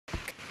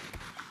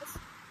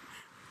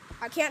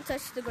I can't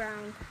touch the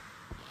ground.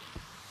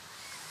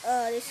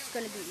 This is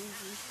gonna be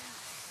easy.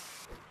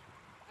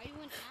 Are you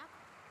an app?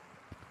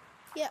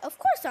 Yeah, of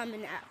course I'm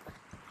an app.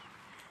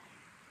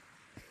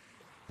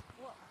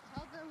 Well,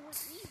 tell them what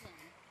reason.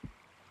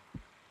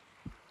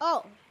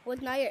 Oh,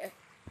 with nyair.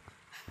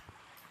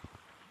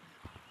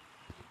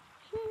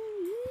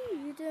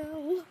 If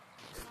y'all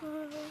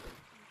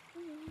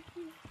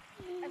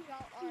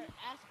are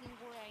asking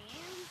where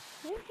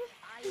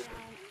I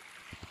am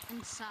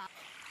inside.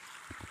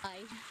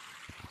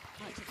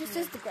 This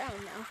is the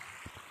ground now.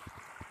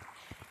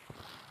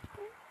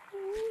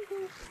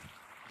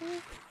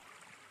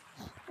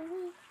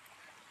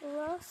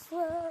 Lost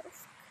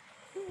love,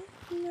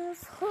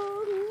 enough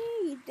hold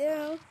me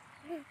down.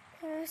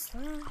 Past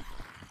love,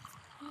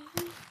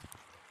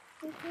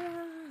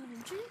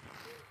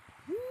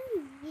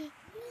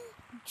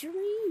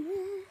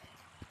 dreaming,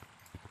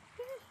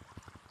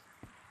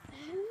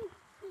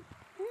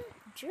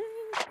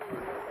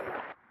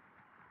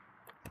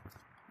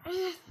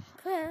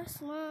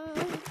 past love,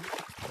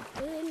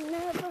 it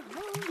never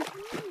hold me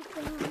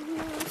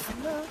down. Lost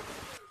love.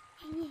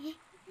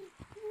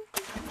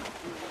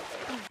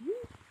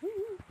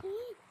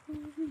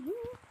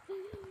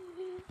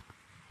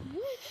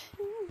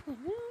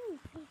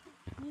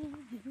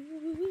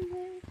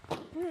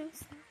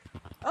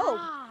 Oh,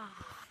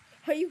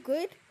 are you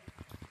good?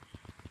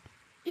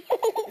 I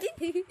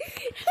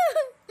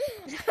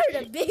heard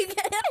a big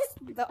ass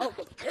dog.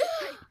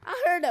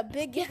 I heard a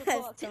big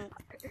ass dog.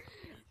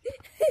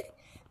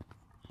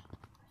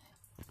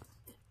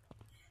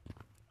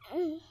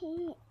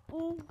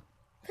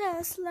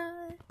 Past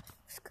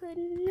lives could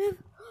never.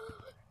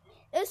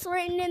 It's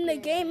written in the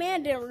game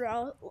and in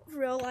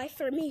real life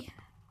for me.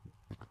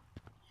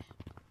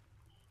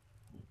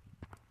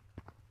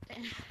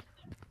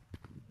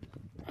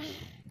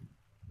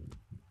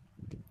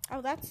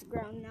 Oh, that's the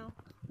ground now.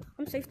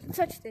 I'm safe to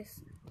touch this.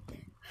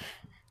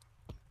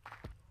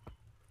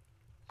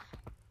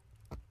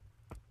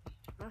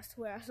 I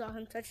swear I saw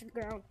him touch the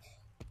ground.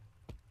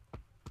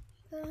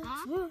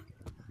 Huh?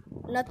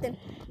 Nothing.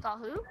 Saw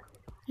who?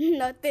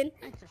 Nothing.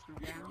 I ain't touched no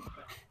ground.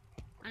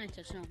 I ain't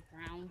touched no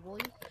ground, boy.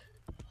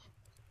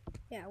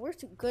 Yeah, we're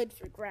too good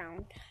for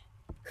ground.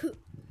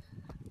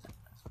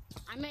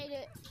 I made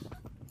it.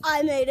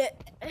 I made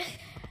it.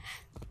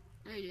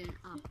 No, you didn't.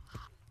 Oh.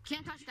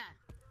 Can't touch that.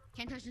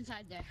 Can't touch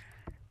inside there.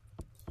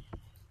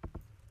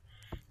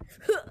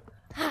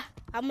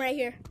 I'm right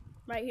here.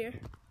 Right here.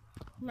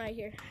 I'm right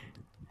here.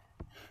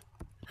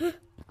 With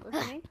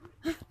me?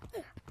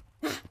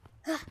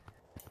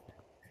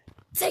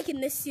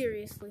 Taking this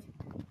seriously.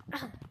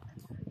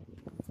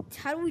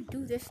 How do we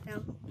do this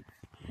now?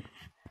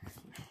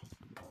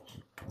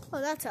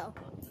 Oh, that's how.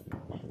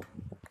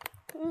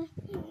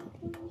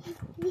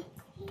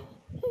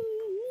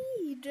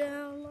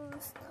 Down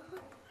lost.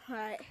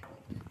 Alright.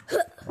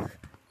 What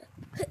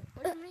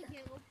do you make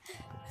it look?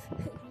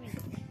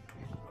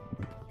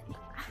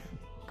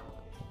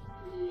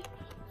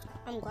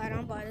 I'm glad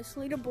I'm by this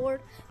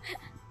leaderboard.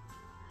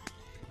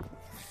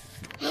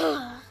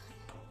 Up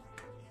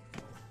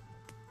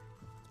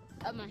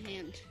my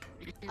hand.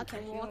 I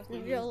can walk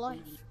in real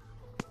life.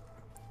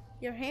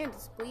 Your hand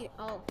is bleeding.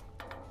 Oh,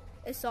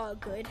 it's all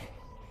good.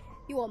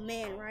 You a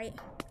man, right?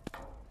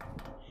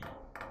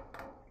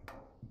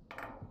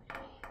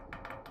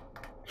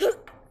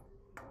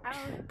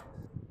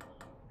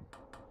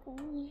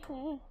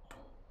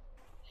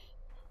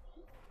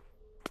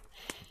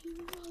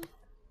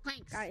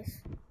 Planks.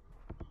 Guys.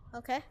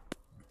 Okay.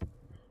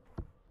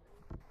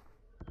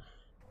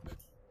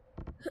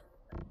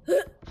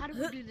 How do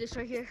we do this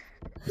right here?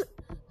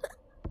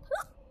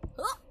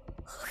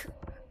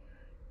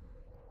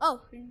 Oh,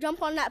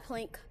 jump on that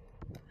plank.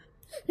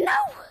 No!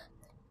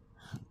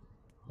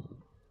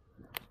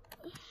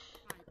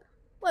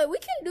 Wait, we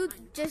can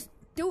just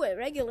do it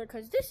regular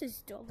because this is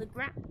still the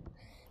ground.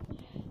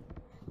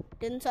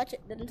 Didn't touch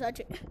it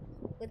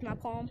with my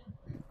palm.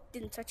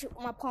 Didn't touch it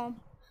with my palm.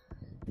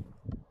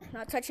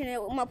 Not touching it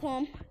with my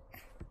palm.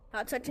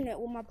 Not touching it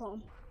with my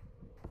palm.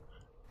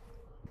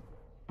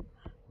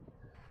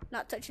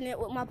 Not touching it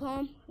with my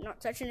palm. Not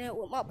touching it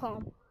with my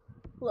palm.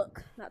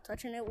 Look, not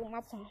touching it with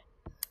my palm.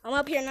 I'm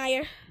up here,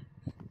 nyair.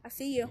 I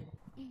see you.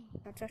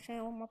 Not touching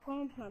it with my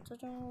palm. Not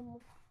touching it with my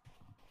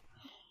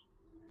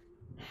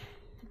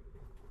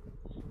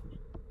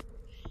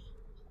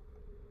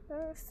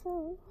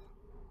palm.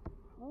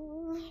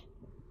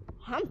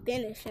 I'm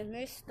finishing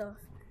this stuff.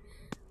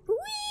 Whee!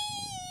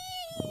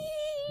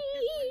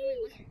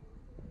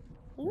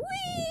 Whee!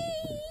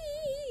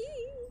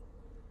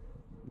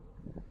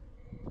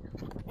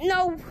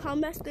 No, I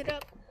messed it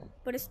up.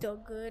 But it's still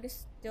good.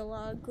 It's still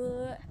all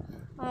good.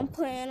 I'm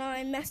playing, I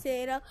ain't mess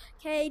it up.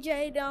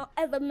 KJ don't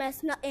ever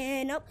mess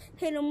nothing up.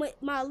 Hit him with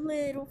my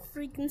little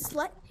freaking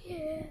slut.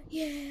 Yeah.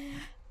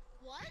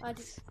 What?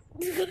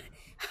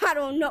 I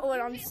don't know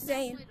what I'm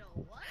saying.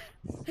 What?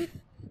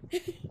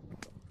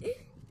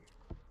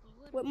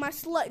 With my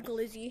slut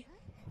glizzy.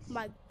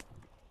 My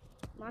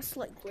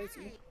slut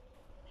glizzy.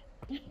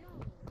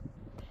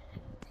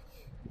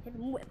 Hit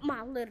him with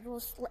my little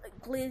slut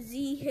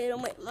glizzy. Hit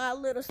him with my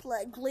little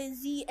slut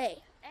glizzy. Hey,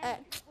 Wait,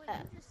 you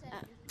just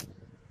said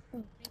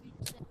maybe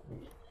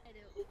you said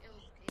it was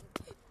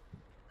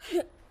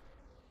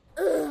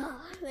okay.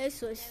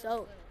 This was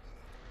so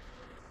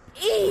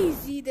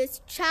easy.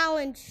 This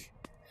challenge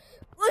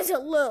was a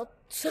little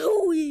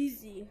too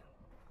easy.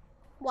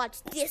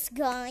 Watch this,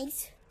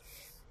 guys.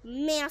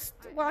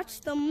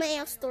 Watch the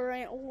master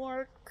at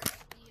work.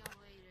 See y'all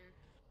later.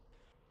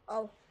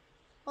 Oh,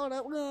 hold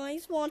up,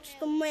 guys. Watch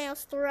the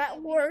master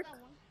at work.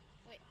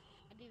 Wait,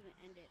 I didn't even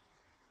end it.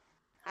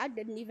 I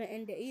didn't even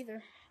end it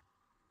either.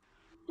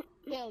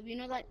 Caleb, you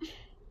know that?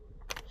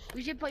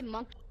 We should play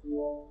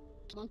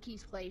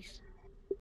Monkey's Place.